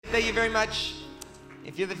Thank you very much.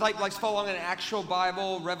 If you're the type that likes to follow along in an actual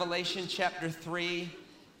Bible, Revelation chapter 3,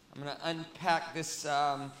 I'm going to unpack this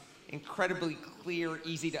incredibly clear,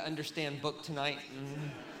 easy to understand book tonight.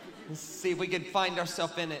 And see if we can find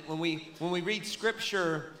ourselves in it. When we read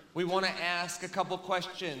scripture, we want to ask a couple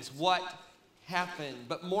questions. What happened?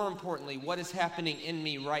 But more importantly, what is happening in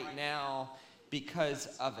me right now because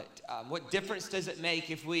of it? What difference does it make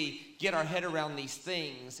if we get our head around these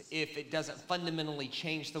things if it doesn't fundamentally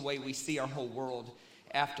change the way we see our whole world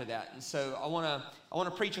after that? And so I want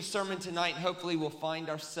to preach a sermon tonight, and hopefully we'll find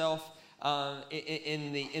ourselves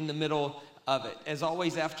in the middle of it. As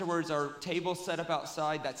always, afterwards, our table's set up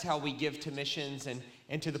outside. That's how we give to missions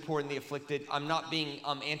and to the poor and the afflicted. I'm not being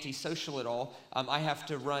antisocial at all. I have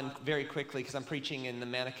to run very quickly because I'm preaching in the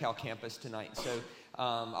Manukau campus tonight. So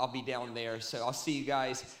I'll be down there. So I'll see you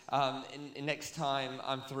guys next time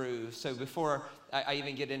I'm through. So before I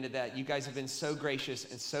even get into that, you guys have been so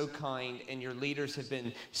gracious and so kind, and your leaders have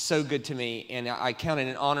been so good to me, and I count it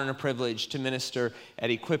an honor and a privilege to minister at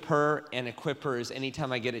Equip Her and Equippers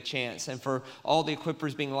anytime I get a chance, and for all the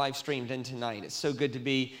Equippers being live streamed in tonight. It's so good to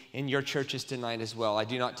be in your churches tonight as well. I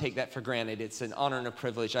do not take that for granted. It's an honor and a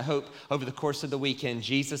privilege. I hope over the course of the weekend,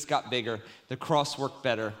 Jesus got bigger, the cross worked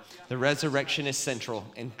better, the resurrection is central,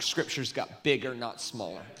 and scriptures got bigger, not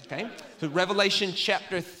smaller, okay? So Revelation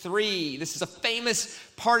chapter 3, this is a famous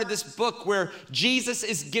part of this book where Jesus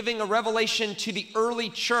is giving a revelation to the early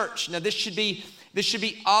church. Now this should be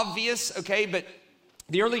obvious, okay, but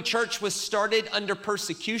the early church was started under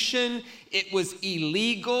persecution. It was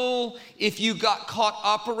illegal. If you got caught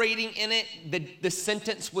operating in it, the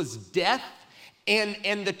sentence was death.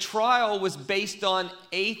 And the trial was based on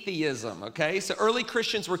atheism, okay? So early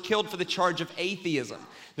Christians were killed for the charge of atheism.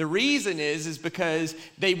 The reason is because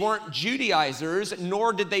they weren't Judaizers,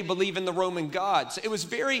 nor did they believe in the Roman God. So it was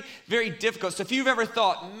very, very difficult. So if you've ever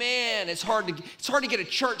thought, man, it's hard to get a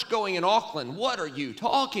church going in Auckland. What are you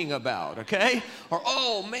talking about, okay? Or,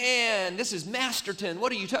 oh, man, this is Masterton.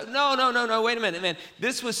 What are you talking? No, wait a minute, man.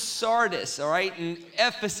 This was Sardis, all right, and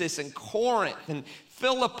Ephesus and Corinth and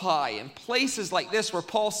Philippi and places like this where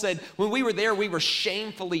Paul said, when we were there, we were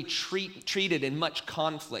shamefully treated in much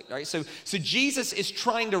conflict, right? So Jesus is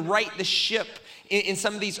trying to right the ship in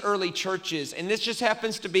some of these early churches. And this just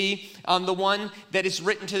happens to be the one that is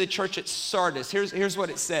written to the church at Sardis. Here's what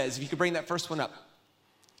it says. If you could bring that first one up.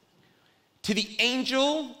 To the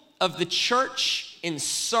angel of the church in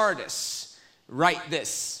Sardis, write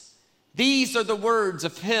this. These are the words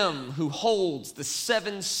of him who holds the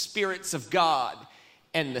 7 spirits of God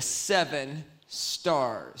and the 7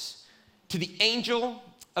 stars. To the angel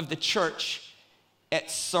of the church at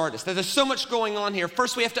Sardis. Now, there's so much going on here.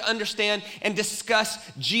 First, we have to understand and discuss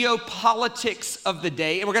geopolitics of the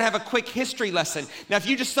day. And we're going to have a quick history lesson. Now, if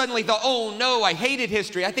you just suddenly thought, oh no, I hated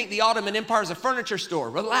history. I think the Ottoman Empire is a furniture store.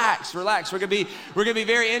 Relax. We're going to be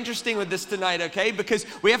very interesting with this tonight, okay? Because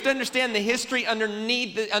we have to understand the history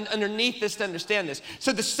underneath this to understand this.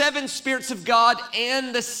 So the 7 spirits of God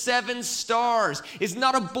and the 7 stars is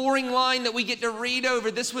not a boring line that we get to read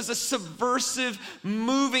over. This was a subversive,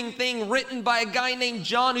 moving thing written by a guy named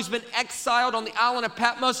John, who's been exiled on the island of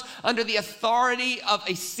Patmos under the authority of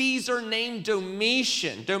a Caesar named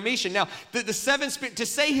Domitian. Now, the 7 spirits, to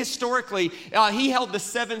say historically, he held the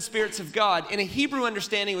 7 spirits of God. In a Hebrew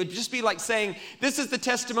understanding, it would just be like saying, this is the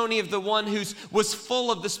testimony of the one who was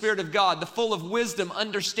full of the Spirit of God, the full of wisdom,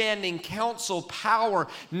 understanding, counsel, power,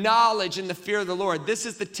 knowledge, and the fear of the Lord. This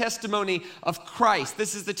is the testimony of Christ.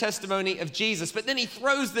 This is the testimony of Jesus. But then he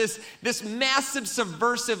throws this massive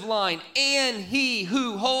subversive line, and he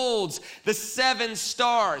who holds the 7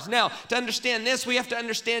 stars. Now, to understand this, we have to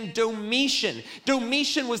understand Domitian.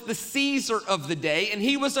 Domitian was the Caesar of the day, and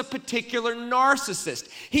he was a particular narcissist.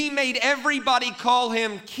 He made everybody call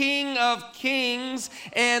him King of Kings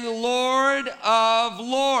and Lord of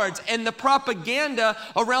Lords. And the propaganda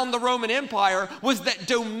around the Roman Empire was that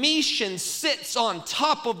Domitian sits on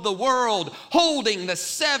top of the world, holding the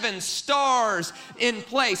 7 stars in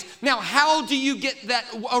place. Now, how do you get that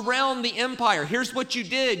around the empire? Here's what you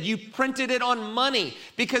did. You printed it on money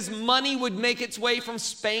because money would make its way from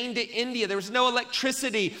Spain to India. There was no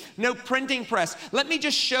electricity, no printing press. Let me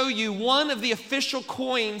just show you one of the official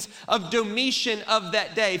coins of Domitian of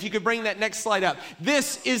that day. If you could bring that next slide up.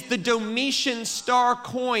 This is the Domitian star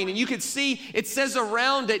coin. And you can see it says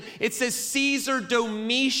around it, it says Caesar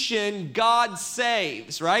Domitian, God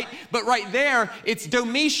saves, right? But right there, it's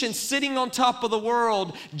Domitian sitting on top of the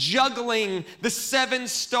world, juggling the 7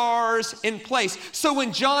 stars in place. place. So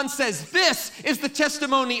when John says, this is the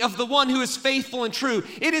testimony of the one who is faithful and true,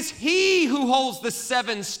 it is he who holds the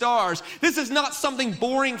 7 stars. This is not something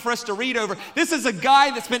boring for us to read over. This is a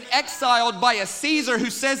guy that's been exiled by a Caesar who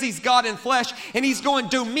says he's God in flesh, and he's going,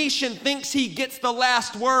 Domitian thinks he gets the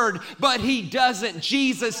last word, but he doesn't.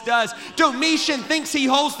 Jesus does. Domitian thinks he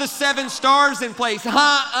holds the 7 stars in place.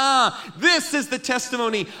 This is the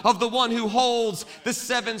testimony of the one who holds the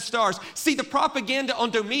 7 stars. See, the propaganda on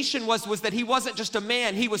Domitian was that he wasn't just a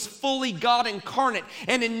man, he was fully God incarnate,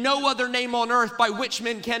 and in no other name on earth by which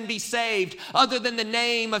men can be saved other than the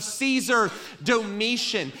name of Caesar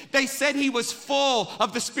Domitian. They said he was full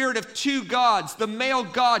of the spirit of 2 gods, the male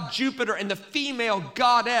god Jupiter and the female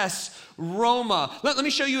goddess Roma. Let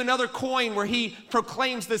me show you another coin where he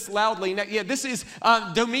proclaims this loudly. Now, this is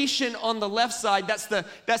Domitian on the left side. That's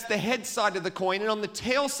the head side of the coin. And on the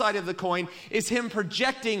tail side of the coin is him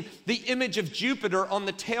projecting the image of Jupiter on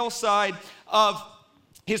the tail side of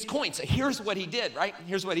his coin. So here's what he did, right?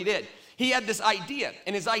 Here's what he did. He had this idea,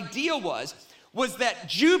 and his idea was that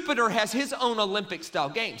Jupiter has his own Olympic-style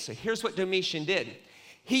games. So here's what Domitian did.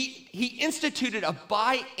 He instituted a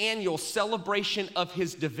biannual celebration of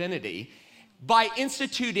his divinity by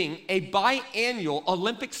instituting a biannual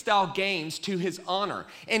Olympic-style games to his honor.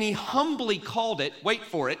 And he humbly called it, wait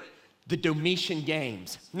for it, the Domitian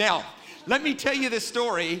Games. Now, let me tell you this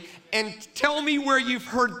story and tell me where you've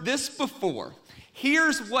heard this before.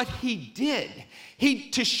 Here's what he did.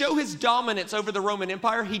 To show his dominance over the Roman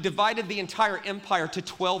Empire, he divided the entire empire to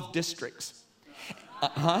 12 districts.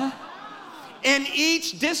 And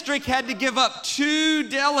each district had to give up 2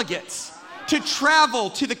 delegates to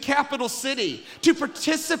travel to the capital city to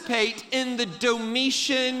participate in the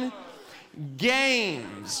Domitian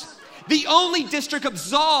Games. The only district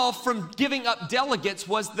absolved from giving up delegates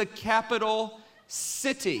was the capital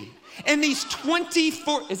city. And these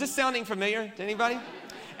 24, is this sounding familiar to anybody?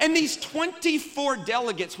 And these 24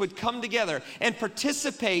 delegates would come together and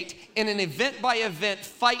participate in an event-by-event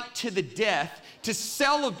fight to the death to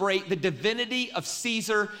celebrate the divinity of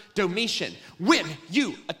Caesar Domitian. When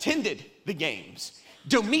you attended the games,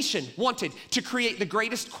 Domitian wanted to create the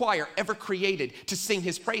greatest choir ever created to sing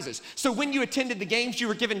his praises. So when you attended the games, you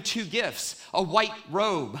were given 2 gifts, a white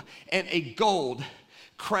robe and a gold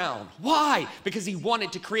crown. Why? Because he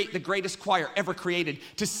wanted to create the greatest choir ever created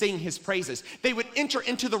to sing his praises. They would enter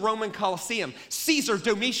into the Roman Colosseum. Caesar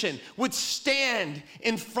Domitian would stand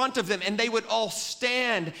in front of them, and they would all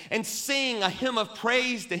stand and sing a hymn of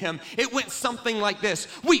praise to him. It went something like this.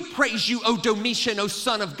 We praise you, O Domitian, O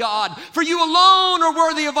Son of God, for you alone are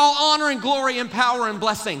worthy of all honor and glory and power and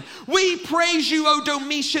blessing. We praise you, O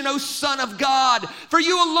Domitian, O Son of God, for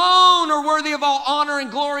you alone are worthy of all honor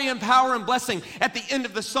and glory and power and blessing. At the end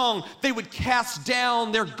of the song, they would cast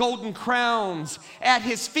down their golden crowns at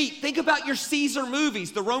his feet. Think about your Caesar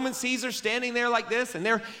movies, the Roman Caesar standing there like this, and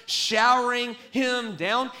they're showering him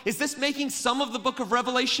down. Is this making some of the book of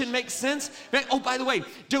Revelation make sense? Oh, by the way,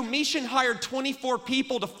 Domitian hired 24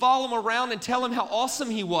 people to follow him around and tell him how awesome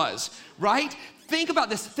he was, right? Think about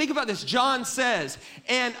this. Think about this. John says,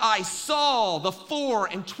 and I saw the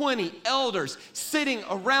 24 elders sitting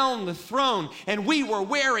around the throne, and we were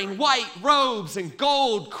wearing white robes and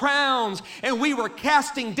gold crowns, and we were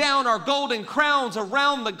casting down our golden crowns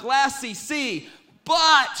around the glassy sea.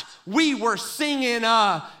 But we were singing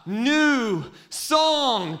a new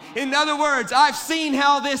song. In other words, I've seen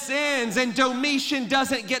how this ends, and Domitian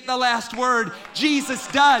doesn't get the last word. Jesus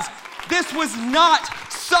does. This was not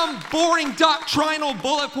some boring doctrinal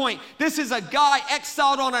bullet point. This is a guy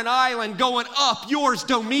exiled on an island going, up yours,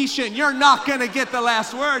 Domitian. You're not going to get the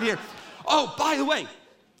last word here. Oh, by the way,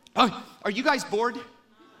 are you guys bored?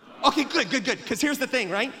 Okay, good. Because here's the thing,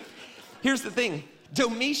 right? Here's the thing.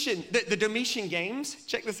 Domitian, the Domitian Games,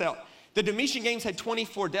 check this out. The Domitian Games had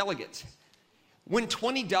 24 delegates. When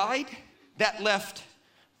 20 died, that left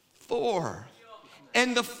 4.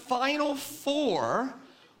 And the final 4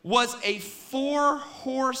 was a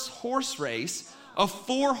 4-horse race of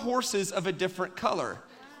 4 horses of a different color.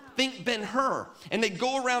 Think Ben-Hur. And they'd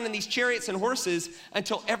go around in these chariots and horses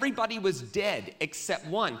until everybody was dead except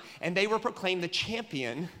one. And they were proclaimed the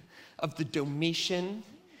champion of the Domitian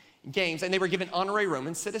Games. And they were given honorary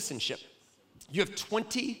Roman citizenship. You have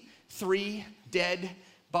 23 dead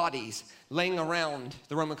bodies laying around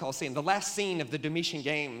the Roman Colosseum. The last scene of the Domitian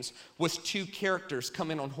Games was 2 characters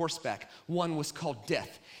coming on horseback. One was called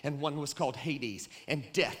Death, and one was called Hades. And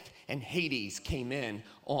Death and Hades came in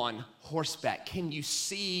on horseback. Can you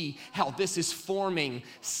see how this is forming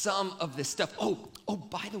some of this stuff? Oh,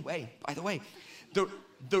 by the way,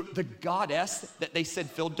 the goddess that they said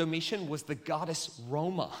filled Domitian was the goddess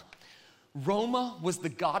Roma. Roma was the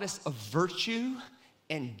goddess of virtue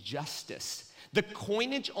and justice. The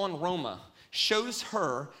coinage on Roma shows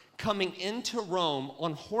her coming into Rome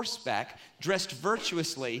on horseback, dressed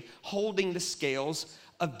virtuously, holding the scales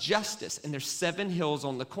of justice. And there's 7 hills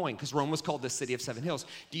on the coin, because Rome was called the city of 7 hills.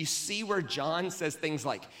 Do you see where John says things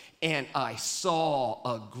like, and I saw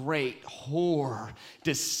a great whore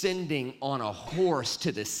descending on a horse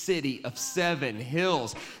to the city of 7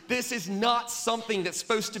 hills. This is not something that's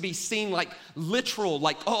supposed to be seen like literal,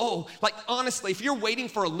 like honestly, if you're waiting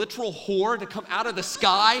for a literal whore to come out of the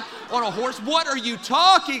sky on a horse, what are you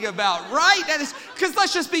talking about, right? That is, because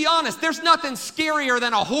let's just be honest, there's nothing scarier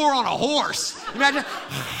than a whore on a horse. Imagine.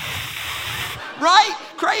 Right?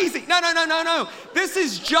 Crazy. No. This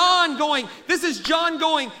is John going,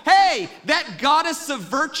 hey, that goddess of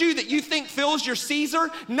virtue that you think fills your Caesar,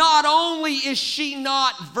 not only is she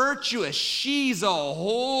not virtuous, she's a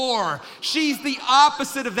whore. She's the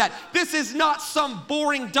opposite of that. This is not some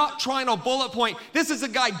boring doctrinal bullet point. This is a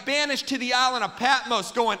guy banished to the island of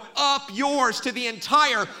Patmos going up yours to the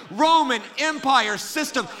entire Roman Empire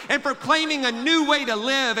system and proclaiming a new way to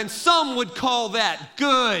live, and some would call that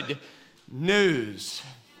good news.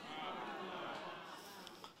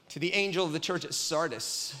 To the angel of the church at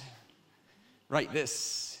Sardis, write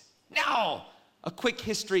this. Now, a quick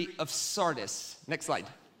history of Sardis. Next slide.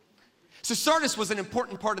 So Sardis was an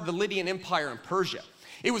important part of the Lydian Empire in Persia.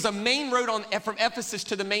 It was a main road from Ephesus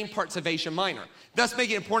to the main parts of Asia Minor, thus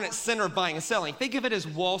making it an important center of buying and selling. Think of it as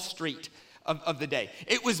Wall Street of the day.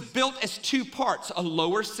 It was built as 2 parts, a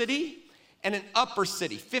lower city and an upper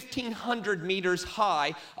city, 1,500 meters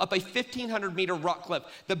high, up a 1,500 meter rock cliff.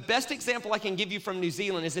 The best example I can give you from New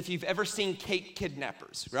Zealand is if you've ever seen Cape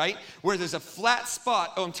Kidnappers, right? Where there's a flat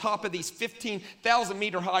spot on top of these 15,000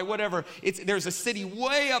 meter high, whatever. There's a city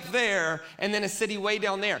way up there and then a city way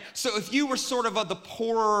down there. So if you were sort of the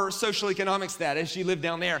poorer social economic status, you lived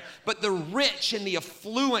down there. But the rich and the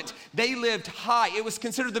affluent, they lived high. It was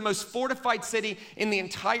considered the most fortified city in the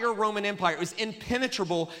entire Roman Empire. It was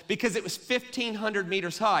impenetrable because it was 1,500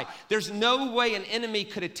 meters high. There's no way an enemy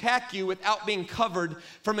could attack you without being covered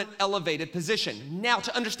from an elevated position. Now,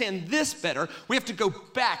 to understand this better, we have to go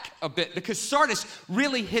back a bit because Sardis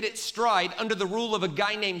really hit its stride under the rule of a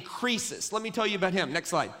guy named Croesus. Let me tell you about him.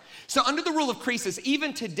 Next slide. So under the rule of Croesus,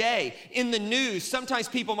 even today in the news, sometimes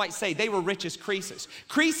people might say they were rich as Croesus.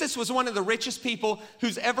 Croesus was one of the richest people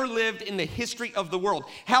who's ever lived in the history of the world.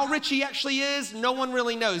 How rich he actually is, no one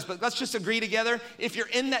really knows, but let's just agree together. If you're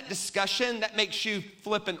in that discussion, that makes you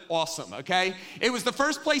flippin' awesome, okay? It was the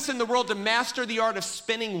first place in the world to master the art of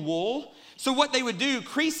spinning wool. So what they would do,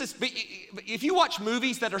 Croesus, if you watch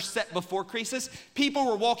movies that are set before Croesus, people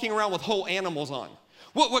were walking around with whole animals on.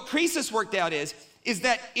 What Croesus worked out is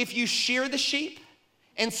that if you shear the sheep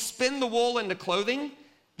and spin the wool into clothing,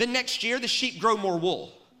 the next year the sheep grow more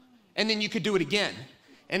wool. And then you could do it again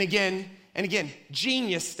and again and again.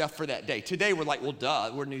 Genius stuff for that day. Today we're like, well,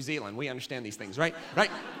 duh, we're New Zealand. We understand these things, right?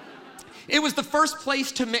 Right? It was the first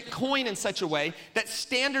place to mint coin in such a way that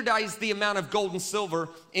standardized the amount of gold and silver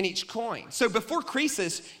in each coin. So before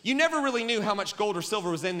Croesus, you never really knew how much gold or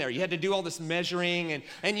silver was in there. You had to do all this measuring,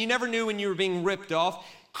 and you never knew when you were being ripped off.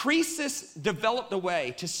 Croesus developed a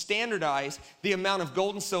way to standardize the amount of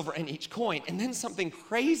gold and silver in each coin, and then something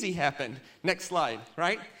crazy happened. Next slide,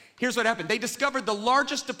 right? Here's what happened. They discovered the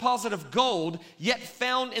largest deposit of gold yet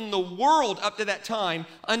found in the world up to that time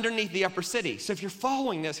underneath the upper city. So if you're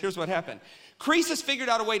following this, here's what happened. Croesus figured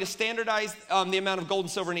out a way to standardize the amount of gold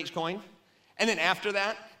and silver in each coin. And then after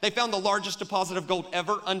that, they found the largest deposit of gold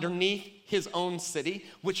ever underneath his own city,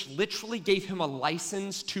 which literally gave him a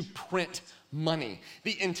license to print money.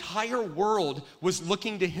 The entire world was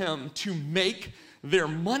looking to him to make their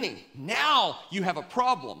money. Now you have a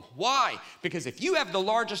problem. Why? Because if you have the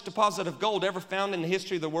largest deposit of gold ever found in the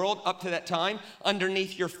history of the world up to that time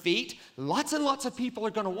underneath your feet, lots and lots of people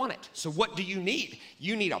are going to want it. So what do you need?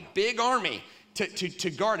 You need a big army to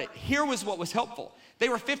guard it. Here was what was helpful. They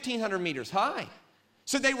were 1,500 meters high.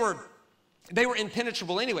 So they were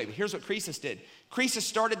impenetrable anyway. But here's what Croesus did. Croesus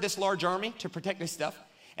started this large army to protect this stuff.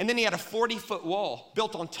 And then he had a 40-foot wall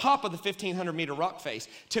built on top of the 1,500-meter rock face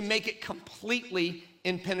to make it completely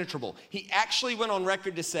impenetrable. He actually went on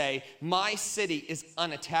record to say, my city is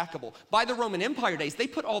unattackable. By the Roman Empire days, they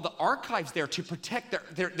put all the archives there to protect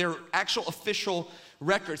their actual official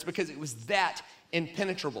records because it was that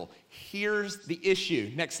impenetrable. Here's the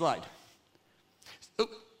issue. Next slide.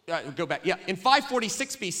 Go back. Yeah. In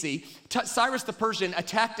 546 BC, Cyrus the Persian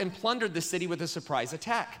attacked and plundered the city with a surprise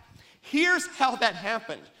attack. Here's how that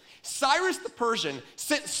happened. Cyrus the Persian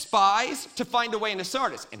sent spies to find a way into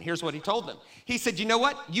Sardis. And here's what he told them. He said, you know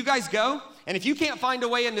what? You guys go. And if you can't find a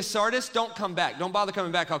way into Sardis, don't come back. Don't bother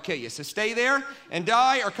coming back. I'll kill you. So stay there and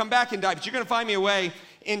die, or come back and die. But you're going to find me a way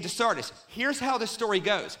into Sardis. Here's how the story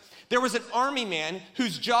goes. There was an army man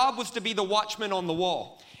whose job was to be the watchman on the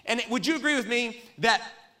wall. And would you agree with me that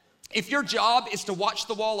if your job is to watch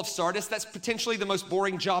the wall of Sardis, that's potentially the most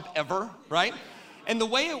boring job ever, right? And the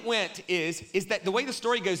way it went is that the way the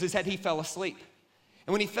story goes is that he fell asleep.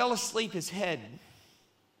 And when he fell asleep, his head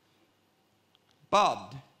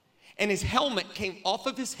bobbed. And his helmet came off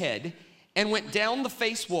of his head and went down the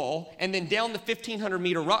face wall and then down the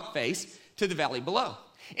 1,500-meter rock face to the valley below.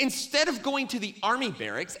 Instead of going to the army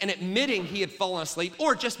barracks and admitting he had fallen asleep,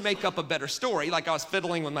 or just make up a better story, like I was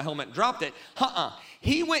fiddling with my helmet and dropped it,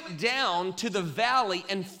 he went down to the valley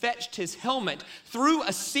and fetched his helmet through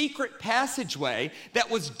a secret passageway that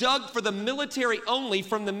was dug for the military only,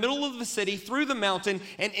 from the middle of the city through the mountain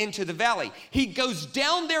and into the valley. He goes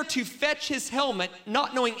down there to fetch his helmet,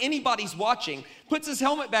 not knowing anybody's watching, puts his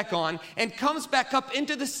helmet back on, and comes back up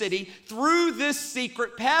into the city through this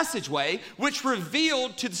secret passageway, which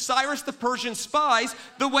revealed to Cyrus the Persian spies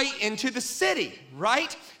the way into the city,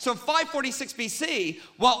 right? So in 546 BC,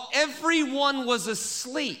 while everyone was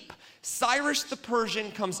asleep, Cyrus the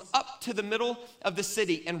Persian comes up to the middle of the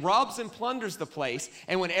city and robs and plunders the place.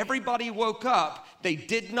 And when everybody woke up, they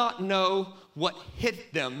did not know what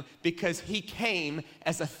hit them, because he came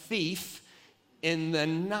as a thief in the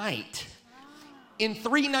night. In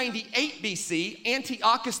 398 BC,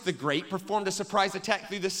 Antiochus the Great performed a surprise attack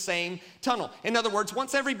through the same tunnel. In other words,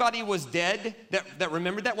 once everybody was dead, that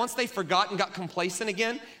remembered that, once they forgot and got complacent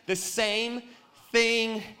again, the same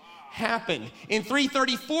thing happened. In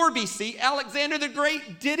 334 BC, Alexander the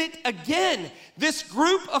Great did it again. This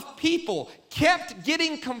group of people kept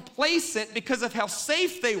getting complacent because of how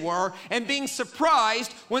safe they were and being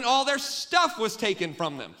surprised when all their stuff was taken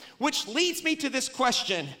from them. Which leads me to this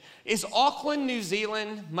question. Is Auckland, New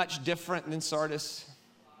Zealand much different than Sardis?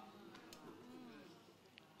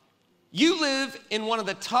 You live in one of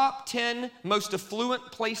the top 10 most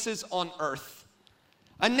affluent places on earth.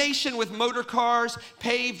 A nation with motor cars,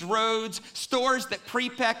 paved roads, stores that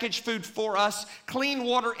prepackage food for us, clean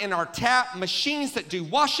water in our tap, machines that do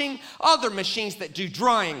washing, other machines that do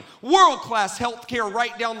drying, world-class healthcare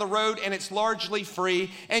right down the road, and it's largely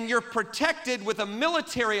free, and you're protected with a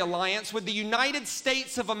military alliance with the United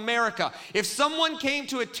States of America. If someone came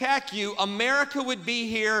to attack you, America would be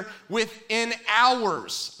here within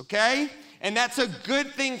hours, okay? And that's a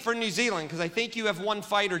good thing for New Zealand, because I think you have one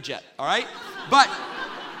fighter jet, all right? But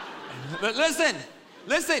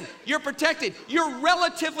listen, you're protected. You're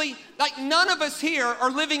relatively, like, none of us here are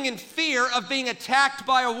living in fear of being attacked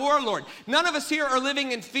by a warlord. None of us here are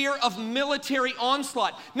living in fear of military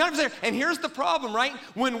onslaught. None of us here. And here's the problem, right?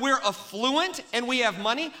 When we're affluent and we have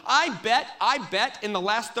money, I bet in the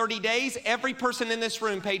last 30 days, every person in this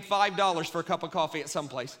room paid $5 for a cup of coffee at some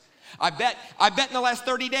place. I bet in the last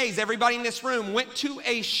 30 days, everybody in this room went to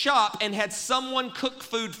a shop and had someone cook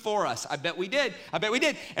food for us. I bet we did.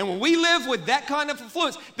 And when we live with that kind of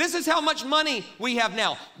influence, this is how much money we have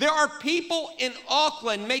now. There are people in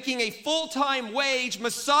Auckland making a full-time wage,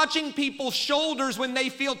 massaging people's shoulders when they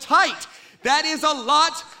feel tight. That is a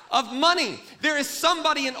lot of money. There is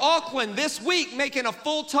somebody in Auckland this week making a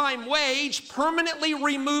full-time wage, permanently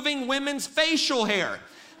removing women's facial hair.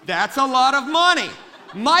 That's a lot of money.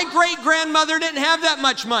 My great-grandmother didn't have that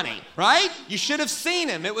much money, right? You should have seen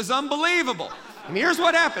him. It was unbelievable. And here's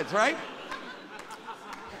what happens, right?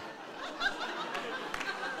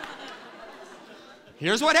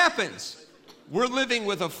 Here's what happens. We're living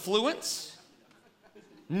with affluence.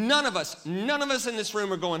 None of us in this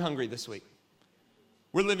room are going hungry this week.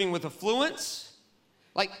 We're living with affluence.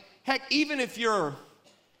 Like, heck, even if you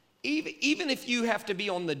have to be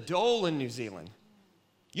on the dole in New Zealand,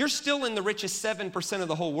 you're still in the richest 7% of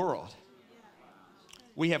the whole world.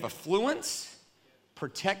 We have affluence,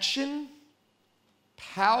 protection,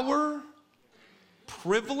 power,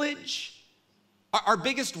 privilege. Our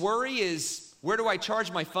biggest worry is, where do I charge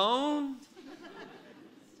my phone?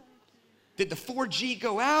 Did the 4G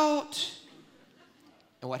go out?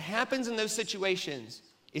 And what happens in those situations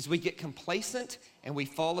is we get complacent and we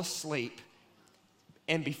fall asleep.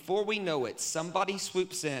 And before we know it, somebody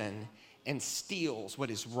swoops in and steals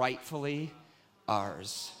what is rightfully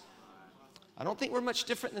ours. I don't think we're much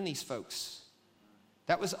different than these folks.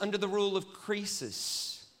 That was under the rule of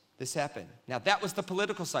Croesus. This happened. Now, that was the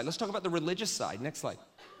political side. Let's talk about the religious side. Next slide.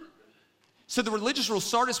 So the religious rule,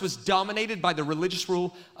 Sardis was dominated by the religious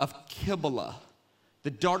rule of Cybele,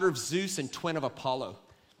 the daughter of Zeus and twin of Apollo.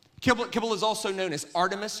 Kibbulah is also known as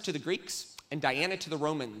Artemis to the Greeks and Diana to the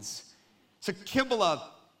Romans. So Kibbulah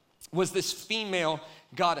was this female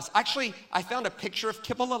goddess. Actually, I found a picture of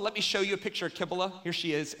Kibbulah. Let me show you a picture of Kibbulah. Here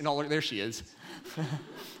she is, there she is.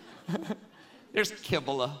 There's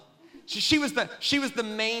Kibbulah. She was the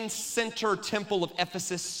main center temple of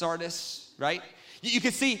Ephesus, Sardis, right? You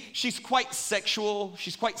can see she's quite sexual.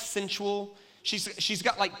 She's quite sensual. She's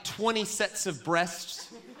got like 20 sets of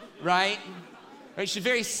breasts, right? Right? She's a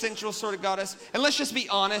very sensual sort of goddess. And let's just be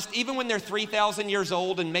honest, even when they're 3,000 years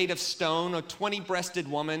old and made of stone, a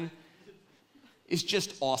 20-breasted woman is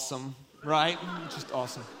just awesome, right? Just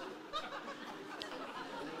awesome.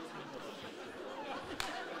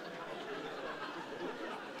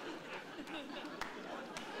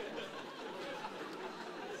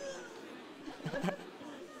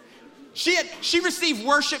 She received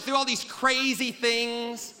worship through all these crazy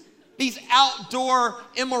things, these outdoor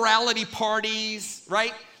immorality parties,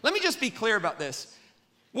 right? Let me just be clear about this.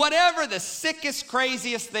 Whatever the sickest,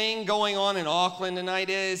 craziest thing going on in Auckland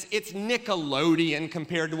tonight is, it's Nickelodeon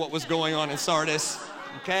compared to what was going on in Sardis,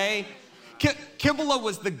 okay? Kibbulah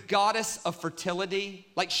was the goddess of fertility.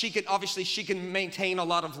 Like she can maintain a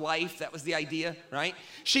lot of life. That was the idea, right?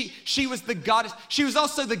 She was the goddess. She was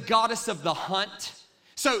also the goddess of the hunt.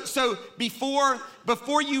 So before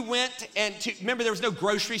you went remember there was no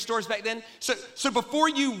grocery stores back then. So before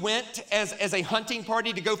you went as a hunting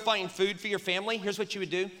party to go find food for your family, here's what you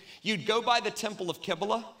would do. You'd go by the temple of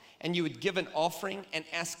Kibbulah and you would give an offering and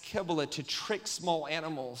ask Kibbulah to trick small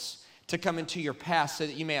animals to come into your path so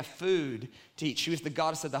that you may have food to eat. She was the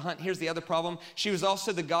goddess of the hunt. Here's the other problem. She was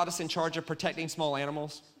also the goddess in charge of protecting small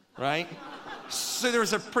animals, right? So there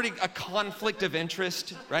was a conflict of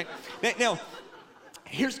interest, right? Now,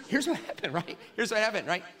 Here's what happened, right? Here's what happened,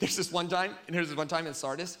 right? There's this one time in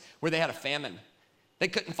Sardis where they had a famine. They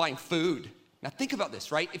couldn't find food. Now think about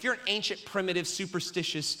this, right? If you're an ancient, primitive,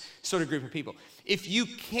 superstitious sort of group of people, if you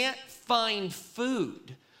can't find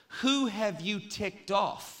food, who have you ticked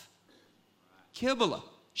off? Kibbulah.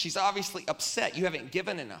 She's obviously upset. You haven't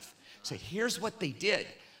given enough. So here's what they did.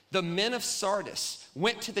 The men of Sardis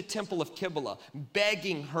went to the temple of Kibbulah,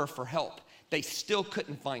 begging her for help. They still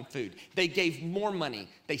couldn't find food. They gave more money.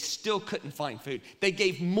 They still couldn't find food. They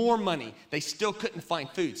gave more money. They still couldn't find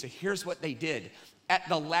food. So here's what they did. At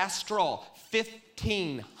the last straw,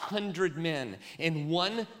 1,500 men in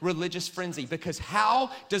one religious frenzy. Because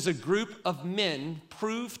how does a group of men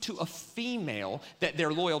prove to a female that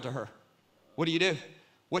they're loyal to her? What do?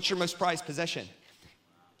 What's your most prized possession?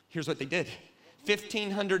 Here's what they did.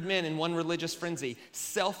 1,500 men in one religious frenzy,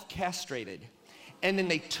 self-castrated. And then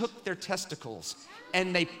they took their testicles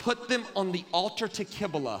and they put them on the altar to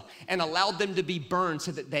Kibbulah and allowed them to be burned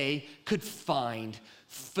so that they could find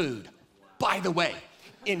food. By the way,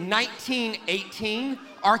 in 1918,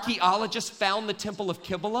 archaeologists found the temple of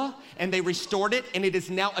Kibbulah and they restored it, and it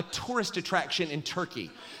is now a tourist attraction in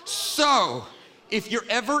Turkey. So, if you're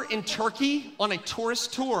ever in Turkey on a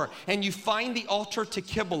tourist tour and you find the altar to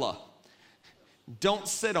Kibbulah, don't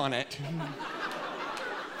sit on it.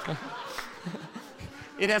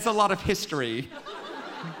 It has a lot of history,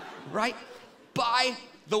 right? By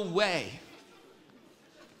the way,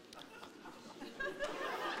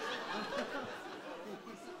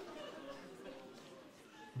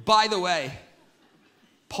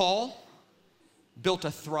 Paul built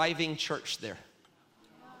a thriving church there.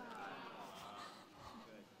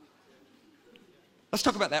 Let's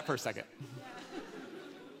talk about that for a second.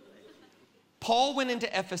 Paul went into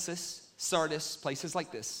Ephesus, Sardis, places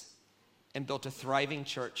like this, and built a thriving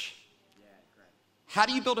church. How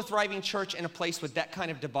do you build a thriving church in a place with that kind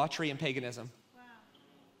of debauchery and paganism? Wow.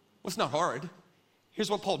 Well, it's not hard. Here's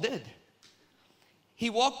what Paul did. He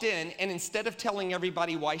walked in, and instead of telling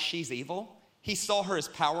everybody why she's evil, he saw her as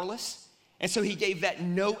powerless, and so he gave that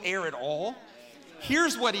no air at all.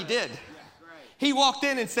 Here's what he did. He walked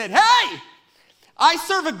in and said, "Hey, I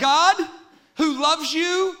serve a God who loves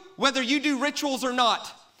you whether you do rituals or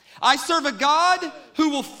not. I serve a God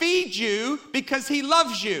who will feed you because he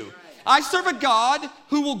loves you. I serve a God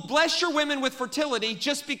who will bless your women with fertility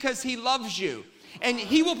just because he loves you. And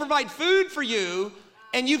he will provide food for you,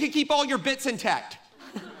 and you can keep all your bits intact.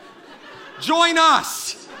 Join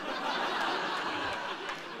us."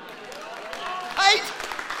 Right?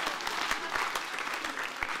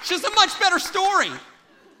 It's just a much better story,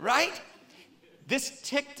 right? This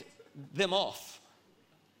ticked them off.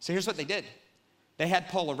 So here's what they did. They had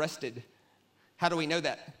Paul arrested. How do we know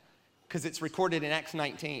that? Because it's recorded in Acts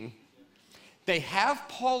 19. They have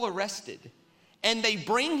Paul arrested, and they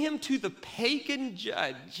bring him to the pagan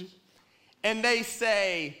judge, and they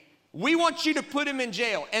say, We want you to put him in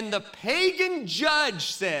jail. And the pagan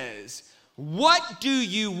judge says, what do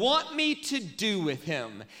you want me to do with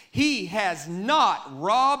him? He has not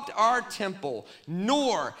robbed our temple,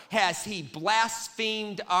 nor has he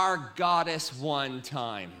blasphemed our goddess one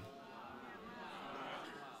time.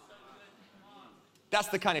 That's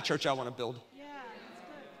the kind of church I want to build.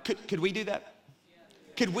 Could we do that?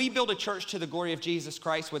 Could we build a church to the glory of Jesus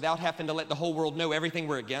Christ without having to let the whole world know everything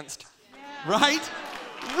we're against? Right?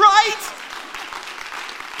 Right?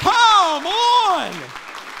 Come on!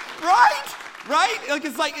 Right? Right? Like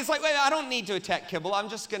it's like, wait, I don't need to attack Kibble. I'm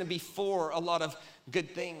just going to be for a lot of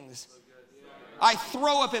good things. I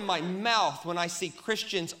throw up in my mouth when I see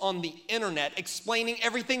Christians on the internet explaining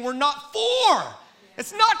everything we're not for.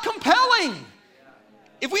 It's not compelling.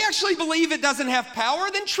 If we actually believe it doesn't have power,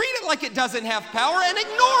 then treat it like it doesn't have power and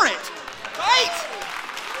ignore it. Right?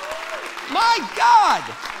 My God.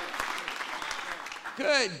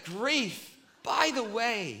 Good grief. By the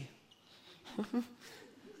way,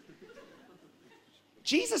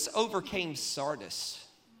 Jesus overcame Sardis.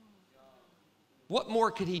 What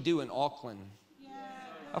more could he do in Auckland?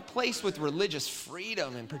 A place with religious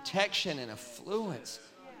freedom and protection and affluence.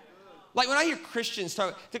 Like when I hear Christians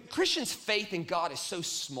talk, the Christians' faith in God is so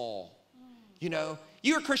small. You know,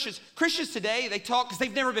 you hear Christians today, they talk because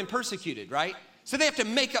they've never been persecuted, right? So they have to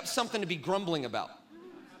make up something to be grumbling about.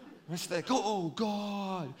 So they go, oh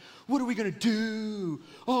God, what are we gonna do?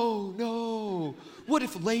 Oh no, what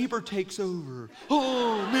if labor takes over?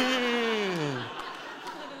 Oh man,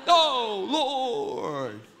 oh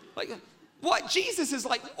Lord. Like what? Jesus is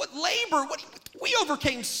like, what labor? We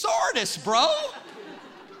overcame Sardis, bro.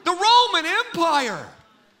 The Roman Empire.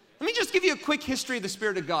 Let me just give you a quick history of the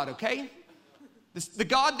Spirit of God, okay? The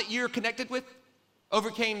God that you're connected with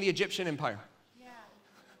overcame the Egyptian Empire,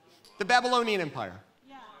 the Babylonian Empire,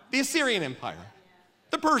 the Assyrian Empire,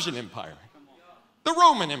 the Persian Empire, the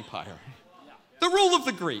Roman Empire, the rule of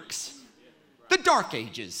the Greeks, the Dark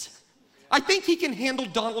Ages. I think he can handle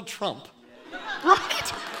Donald Trump,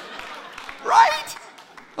 right? Right?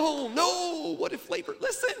 Oh no, what if labor,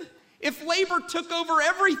 listen. If labor took over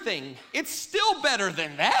everything, it's still better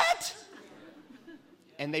than that.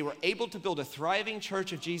 And they were able to build a thriving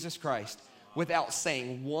church of Jesus Christ without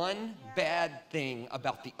saying one bad thing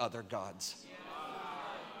about the other gods.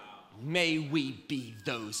 May we be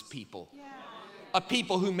those people. A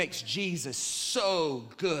people who makes Jesus so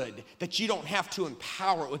good that you don't have to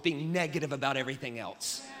empower it with being negative about everything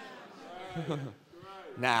else.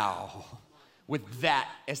 Now, with that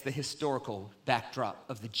as the historical backdrop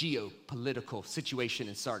of the geopolitical situation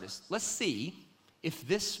in Sardis, let's see if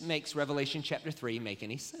this makes Revelation chapter 3 make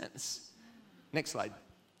any sense. Next slide.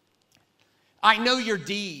 I know your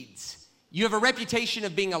deeds. You have a reputation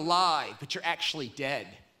of being alive, but you're actually dead.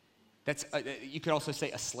 That's you could also say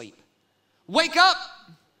asleep. Wake up,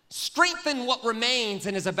 strengthen what remains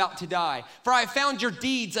and is about to die, for I have found your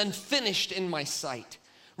deeds unfinished in my sight.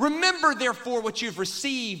 Remember, therefore, what you've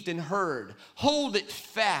received and heard. Hold it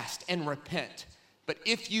fast and repent. But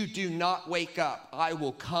if you do not wake up, I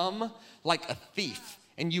will come like a thief,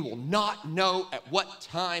 and you will not know at what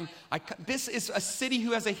time I come. This is a city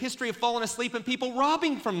who has a history of falling asleep and people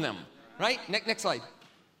robbing from them, right? Next slide.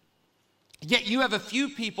 Yet you have a few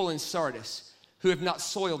people in Sardis who have not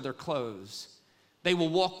soiled their clothes. They will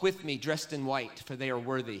walk with me dressed in white, for they are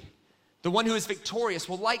worthy. The one who is victorious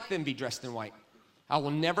will like them be dressed in white. I will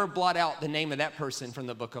never blot out the name of that person from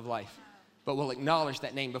the book of life, but will acknowledge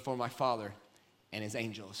that name before my Father and his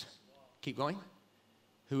angels. Keep going.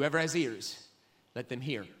 Whoever has ears, let them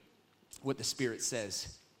hear what the Spirit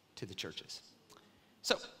says to the churches.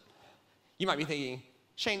 So, you might be thinking,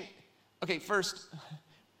 Shane, okay, first,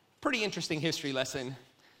 pretty interesting history lesson,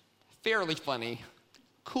 fairly funny,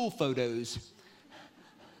 cool photos.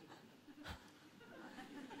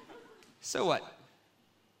 So what?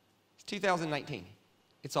 It's 2019.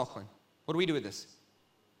 It's Auckland. What do we do with this?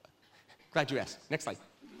 Glad you asked. Next slide.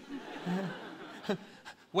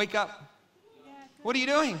 Wake up. What are you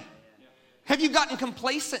doing? Have you gotten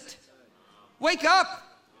complacent? Wake up.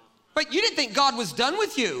 But you didn't think God was done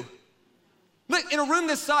with you. Look, in a room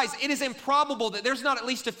this size, it is improbable that there's not at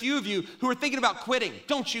least a few of you who are thinking about quitting.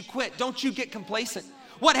 Don't you quit. Don't you get complacent.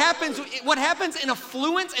 What happens in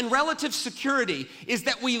affluence and relative security is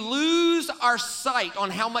that we lose our sight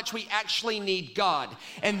on how much we actually need God.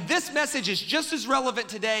 And this message is just as relevant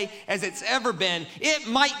today as it's ever been. It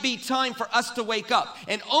might be time for us to wake up.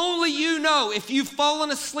 And only you know if you've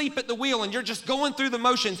fallen asleep at the wheel and you're just going through the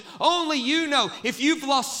motions. Only you know if you've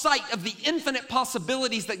lost sight of the infinite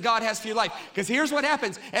possibilities that God has for your life. Because here's what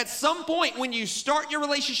happens. At some point when you start your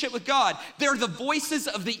relationship with God, there are the voices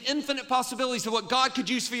of the infinite possibilities of what God could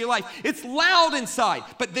use for your life. It's loud inside,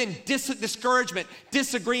 but then discouragement,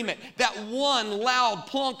 disagreement, that one loud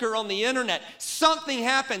plunker on the internet, something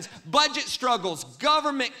happens, budget struggles,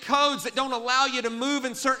 government codes that don't allow you to move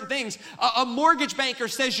in certain things. A mortgage banker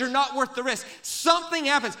says you're not worth the risk. Something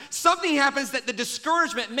happens. Something happens that the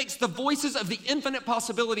discouragement makes the voices of the infinite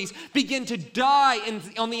possibilities begin to die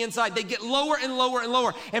on the inside. They get lower and lower and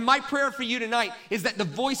lower. And my prayer for you tonight is that the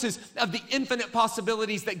voices of the infinite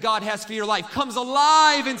possibilities that God has for your life comes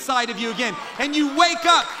alive inside of you again. And you wake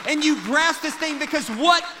up and you grasp this thing, because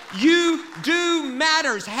what you do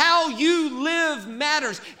matters. How you live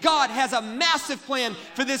matters. God has a massive plan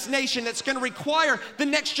for this nation that's going to require the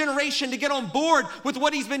next generation to get on board with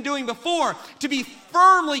what he's been doing before, to be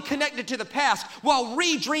firmly connected to the past while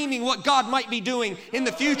redreaming what God might be doing in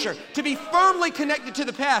the future, to be firmly connected to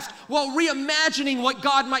the past while reimagining what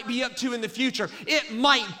God might be up to in the future. It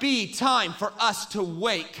might be time for us to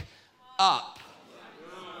wake up.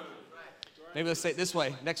 Maybe let's say it this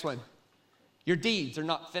way. Next one. Your deeds are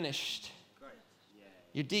not finished.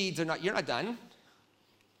 Your deeds are not, you're not done.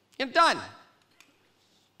 You're done.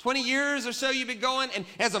 20 years or so you've been going, and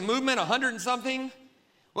as a movement, 100 and something.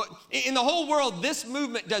 Well, in the whole world, this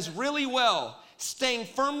movement does really well staying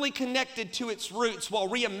firmly connected to its roots while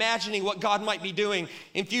reimagining what God might be doing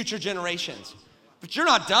in future generations. But you're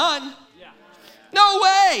not done. No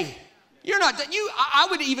way. You're not done. I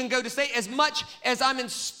would even go to say, as much as I'm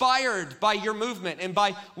inspired by your movement and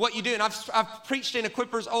by what you do, and I've preached in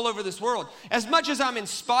Equippers all over this world, as much as I'm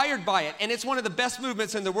inspired by it, and it's one of the best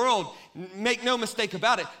movements in the world, make no mistake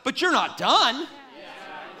about it, but you're not done.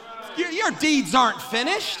 Your deeds aren't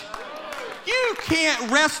finished. You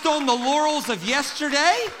can't rest on the laurels of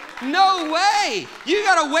yesterday. No way. You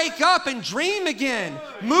got to wake up and dream again,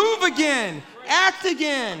 move again, act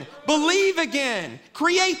again, believe again,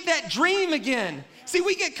 create that dream again. See,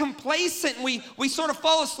 we get complacent and we sort of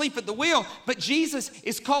fall asleep at the wheel, but Jesus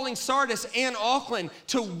is calling Sardis and Auckland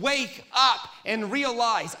to wake up and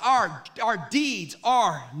realize our deeds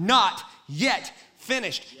are not yet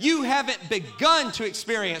finished. You haven't begun to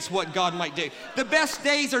experience what God might do. The best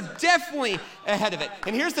days are definitely ahead of it.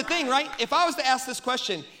 And here's the thing, right? If I was to ask this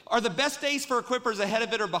question, are the best days for Equippers ahead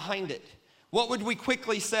of it or behind it? What would we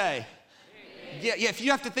quickly say? Yeah, if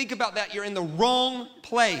you have to think about that, you're in the wrong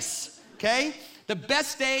place, okay? The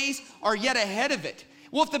best days are yet ahead of it.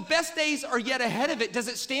 Well, if the best days are yet ahead of it, does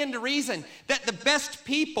it stand to reason that the best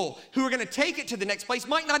people who are going to take it to the next place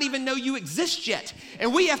might not even know you exist yet?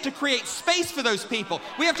 And we have to create space for those people.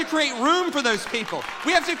 We have to create room for those people.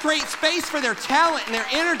 We have to create space for their talent and their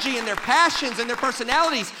energy and their passions and their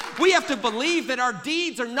personalities. We have to believe that our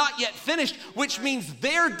deeds are not yet finished, which means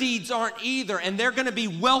their deeds aren't either, and they're going to be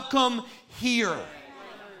welcome here.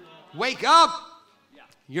 Wake up.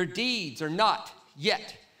 Your deeds are not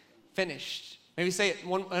yet finished. Maybe say it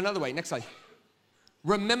another way. Next slide.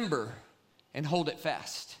 Remember and hold it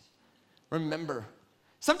fast. Remember.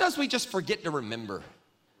 Sometimes we just forget to remember.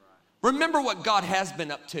 Remember what God has been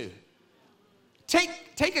up to.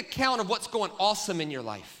 Take account of what's going awesome in your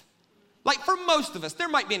life. Like for most of us, there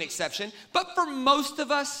might be an exception, but for most of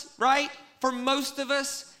us, right? For most of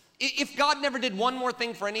us, if God never did one more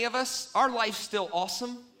thing for any of us, our life's still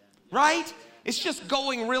awesome, right? It's just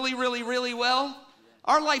going really, really, really well.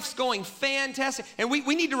 Our life's going fantastic. And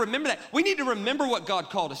we need to remember that. We need to remember what God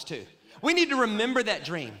called us to. We need to remember that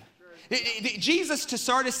dream. Jesus to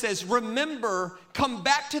Sardis says, remember, come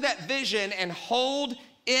back to that vision and hold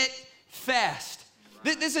it fast.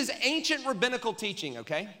 This is ancient rabbinical teaching,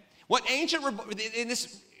 okay? And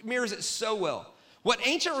this mirrors it so well. What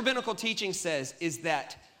ancient rabbinical teaching says is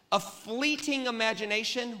that a fleeting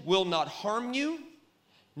imagination will not harm you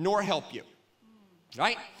nor help you,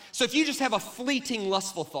 right? So if you just have a fleeting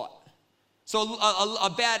lustful thought, so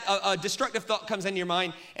a destructive thought comes into your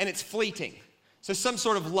mind and it's fleeting. So some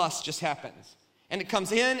sort of lust just happens and it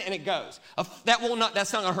comes in and it goes. That's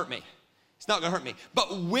not gonna hurt me. It's not gonna hurt me.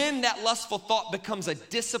 But when that lustful thought becomes a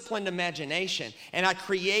disciplined imagination and I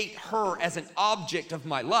create her as an object of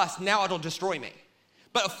my lust, now it'll destroy me.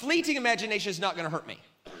 But a fleeting imagination is not gonna hurt me,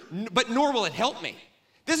 but nor will it help me.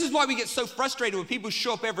 This is why we get so frustrated with people who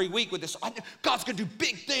show up every week with this, God's gonna do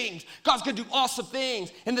big things, God's gonna do awesome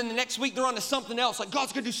things, and then the next week they're on to something else, like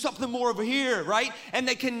God's gonna do something more over here, right? And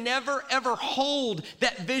they can never, ever hold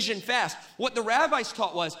that vision fast. What the rabbis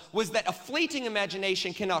taught was that a fleeting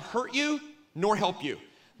imagination cannot hurt you nor help you.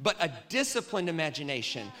 But a disciplined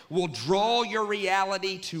imagination will draw your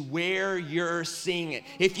reality to where you're seeing it.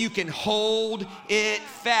 If you can hold it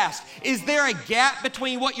fast. Is there a gap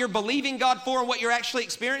between what you're believing God for and what you're actually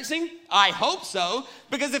experiencing? I hope so,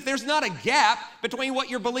 because if there's not a gap between what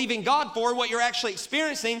you're believing God for and what you're actually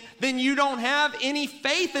experiencing, then you don't have any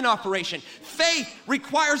faith in operation. Faith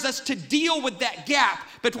requires us to deal with that gap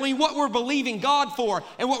between what we're believing God for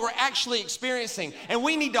and what we're actually experiencing. And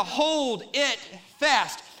we need to hold it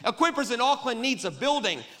fast. Equippers in Auckland needs a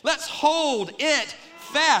building. Let's hold it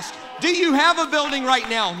fast. Do you have a building right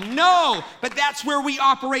now? No, but that's where we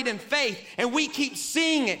operate in faith, and we keep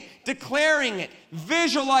seeing it, declaring it,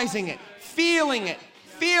 visualizing it, feeling it.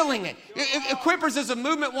 Equippers as a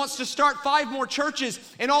movement wants to start 5 more churches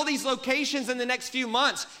in all these locations in the next few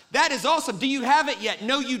months. That is awesome. Do you have it yet?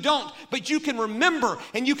 No, you don't. But you can remember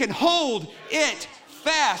and you can hold it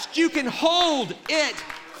fast. You can hold it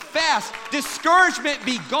fast. Discouragement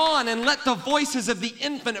be gone, and let the voices of the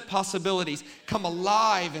infinite possibilities come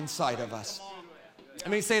alive inside of us. Let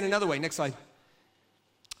me say it another way. Next slide.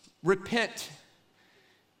 Repent.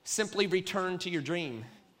 Simply return to your dream.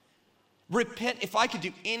 Repent. If I could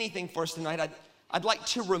do anything for us tonight, I'd like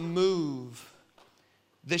to remove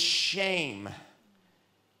the shame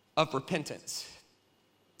of repentance.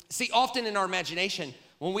 See, often in our imagination,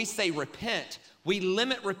 when we say repent, we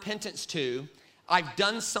limit repentance to, I've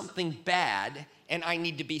done something bad and I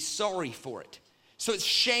need to be sorry for it. So it's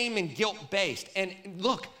shame and guilt based. And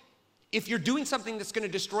look, if you're doing something that's going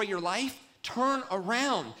to destroy your life, turn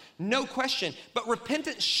around, no question. But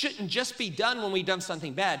repentance shouldn't just be done when we've done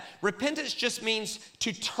something bad. Repentance just means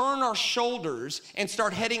to turn our shoulders and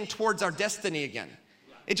start heading towards our destiny again.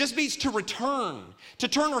 It just means to return, to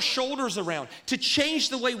turn our shoulders around, to change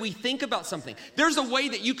the way we think about something. There's a way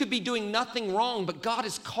that you could be doing nothing wrong, but God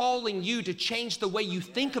is calling you to change the way you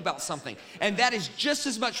think about something. And that is just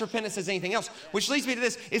as much repentance as anything else, which leads me to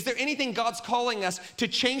this. Is there anything God's calling us to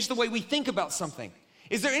change the way we think about something?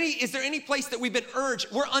 Is there any place that we've been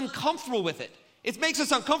urged, we're uncomfortable with it? It makes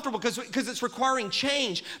us uncomfortable because it's requiring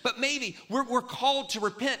change, but maybe we're called to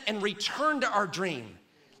repent and return to our dream.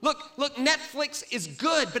 Look, Netflix is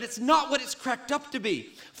good, but it's not what it's cracked up to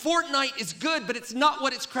be. Fortnite is good, but it's not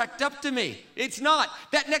what it's cracked up to be. It's not.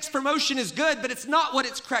 That next promotion is good, but it's not what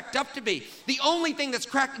it's cracked up to be. The only thing that's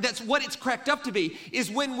what it's cracked up to be is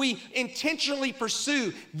when we intentionally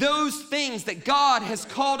pursue those things that God has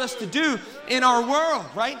called us to do in our world,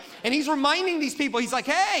 right? And he's reminding these people, he's like,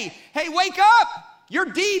 hey, wake up. Your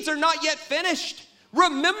deeds are not yet finished.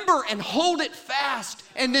 Remember and hold it fast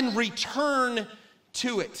and then return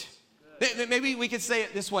to it. Maybe we could say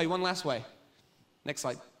it this way, one last way. Next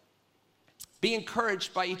slide. Be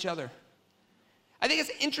encouraged by each other. I think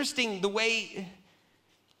it's interesting the way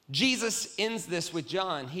Jesus ends this with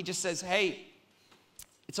John. He just says, hey,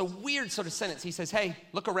 it's a weird sort of sentence. He says, hey,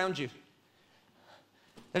 look around you.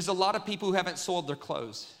 There's a lot of people who haven't soiled their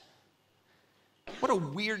clothes. What a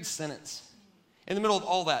weird sentence in the middle of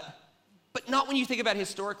all that. But not when you think about it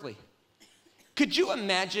historically. Could you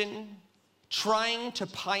imagine trying to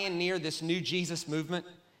pioneer this new Jesus movement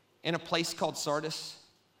in a place called Sardis,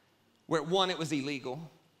 where 1, it was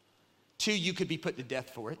illegal, 2, you could be put to death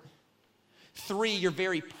for it, 3, your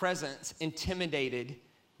very presence intimidated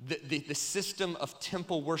the system of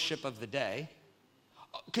temple worship of the day,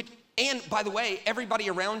 and by the way, everybody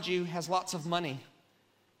around you has lots of money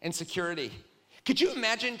and security. Could you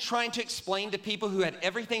imagine trying to explain to people who had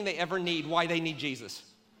everything they ever need why they need Jesus?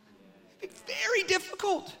 It's very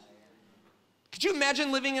difficult. Could you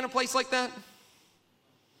imagine living in a place like that?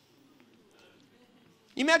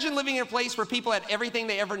 You imagine living in a place where people had everything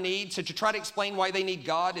they ever need, so to try to explain why they need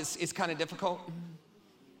God is kind of difficult?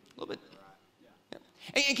 A little bit.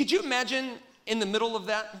 Yeah. And could you imagine in the middle of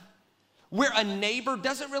that, where a neighbor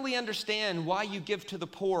doesn't really understand why you give to the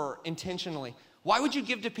poor intentionally? Why would you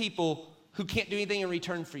give to people who can't do anything in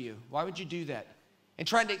return for you? Why would you do that? And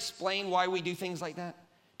trying to explain why we do things like that?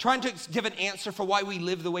 Trying to give an answer for why we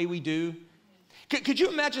live the way we do? Could you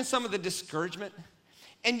imagine some of the discouragement?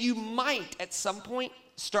 And you might, at some point,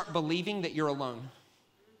 start believing that you're alone.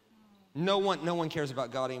 No one cares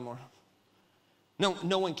about God anymore.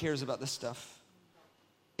 No one cares about this stuff.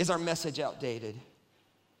 Is our message outdated?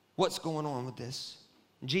 What's going on with this?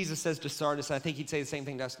 Jesus says to Sardis, I think he'd say the same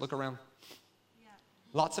thing to us, look around. Yeah.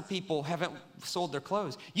 Lots of people haven't sold their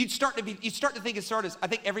clothes. You'd start to think of Sardis, I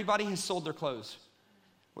think everybody has sold their clothes,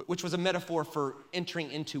 which was a metaphor for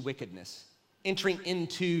entering into wickedness. Entering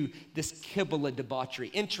into this Qibla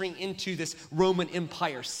debauchery, entering into this Roman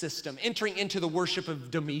Empire system, entering into the worship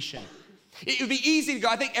of Domitian. It would be easy to go,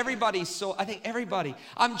 I think everybody,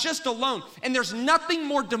 I'm just alone. And there's nothing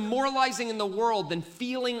more demoralizing in the world than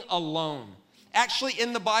feeling alone. Actually,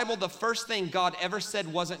 in the Bible, the first thing God ever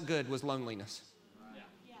said wasn't good was loneliness.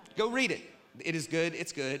 Go read it. It is good,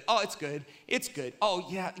 it's good. Oh, it's good, it's good. Oh,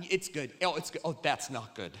 yeah, it's good. Oh, it's good. Oh, that's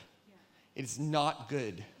not good. It is not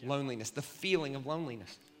good, loneliness, the feeling of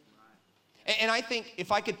loneliness. And I think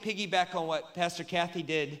if I could piggyback on what Pastor Kathy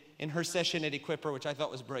did in her session at Equipper, which I thought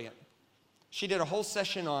was brilliant. She did a whole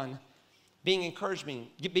session on being encouraging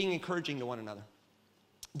to one another.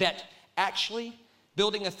 That actually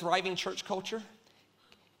building a thriving church culture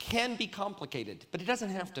can be complicated, but it doesn't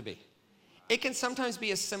have to be. It can sometimes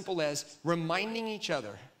be as simple as reminding each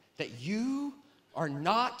other that you are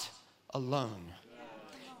not alone.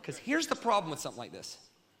 Because here's the problem with something like this.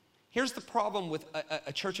 Here's the problem with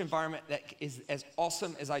a church environment that is as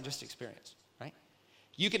awesome as I just experienced, right?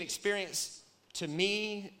 You can experience, to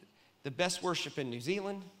me, the best worship in New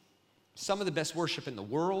Zealand, some of the best worship in the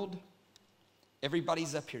world.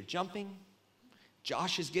 Everybody's up here jumping.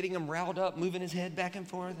 Josh is getting them riled up, moving his head back and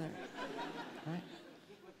forth. Right?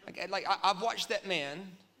 I've watched that man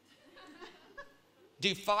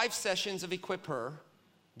do 5 sessions of Equip Her,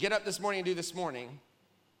 get up this morning and do this morning.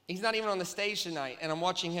 He's not even on the stage tonight, and I'm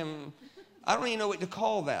watching him. I don't even know what to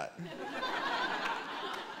call that.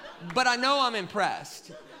 But I know I'm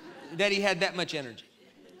impressed that he had that much energy.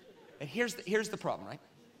 And here's the problem, right?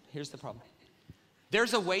 Here's the problem.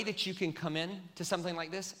 There's a way that you can come in to something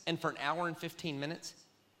like this and for an hour and 15 minutes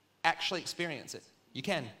actually experience it. You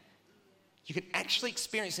can. You can actually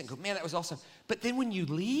experience it and go, man, that was awesome. But then when you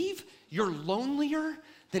leave, you're lonelier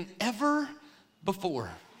than ever before.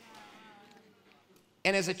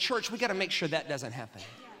 And as a church, we got to make sure that doesn't happen.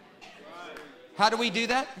 How do we do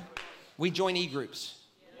that? We join e-groups,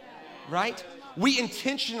 right? We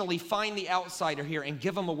intentionally find the outsider here and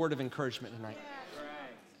give them a word of encouragement tonight.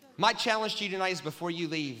 My challenge to you tonight is before you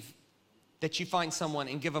leave, that you find someone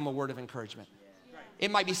and give them a word of encouragement. It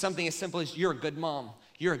might be something as simple as, you're a good mom,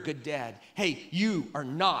 you're a good dad. Hey, you are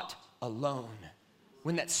not alone.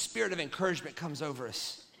 When that spirit of encouragement comes over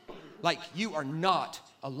us, like, you are not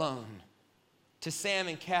alone. To Sam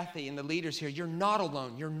and Kathy and the leaders here, you're not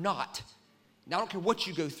alone. You're not. Now, I don't care what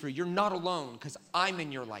you go through. You're not alone because I'm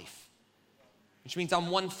in your life, which means I'm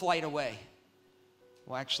 1 flight away.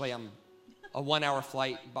 Well, actually, I'm a 1-hour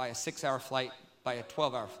flight by a 6-hour flight by a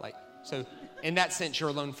 12-hour flight. So in that sense, you're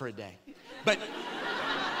alone for a day. But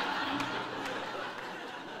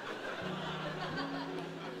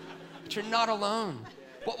you're not alone.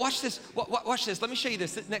 Watch this. Watch this. Let me show you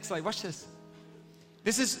this. Next slide. Watch this.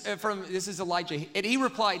 This is Elijah. And he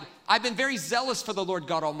replied, I've been very zealous for the Lord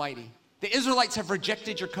God Almighty. The Israelites have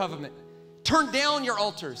rejected your covenant. Turn down your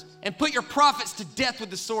altars and put your prophets to death with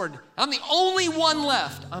the sword. I'm the only one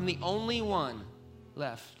left. I'm the only one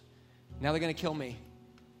left. Now they're going to kill me.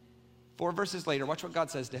 4 verses later, watch what God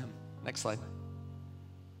says to him. Next slide.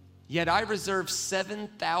 Yet I reserve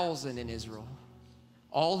 7,000 in Israel,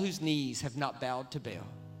 all whose knees have not bowed to Baal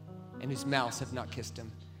and whose mouths have not kissed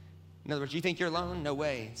him. In other words, you think you're alone? No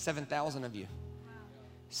way. 7,000 of you.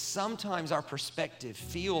 Sometimes our perspective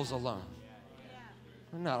feels alone.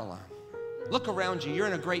 We're not alone. Look around you. You're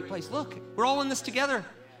in a great place. Look, we're all in this together.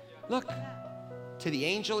 Look, to the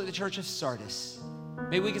angel at the church of Sardis.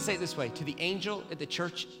 Maybe we can say it this way. To the angel at the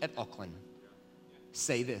church at Auckland,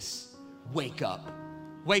 say this. Wake up.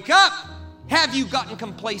 Wake up! Have you gotten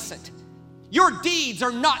complacent? Your deeds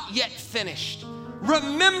are not yet finished.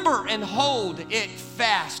 Remember and hold it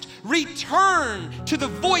fast. Return to the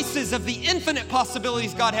voices of the infinite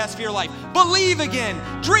possibilities God has for your life. Believe again,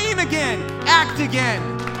 dream again, act again,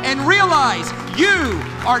 and realize you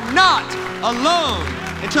are not alone.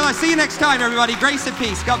 Until I see you next time, everybody, grace and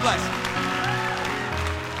peace. God bless.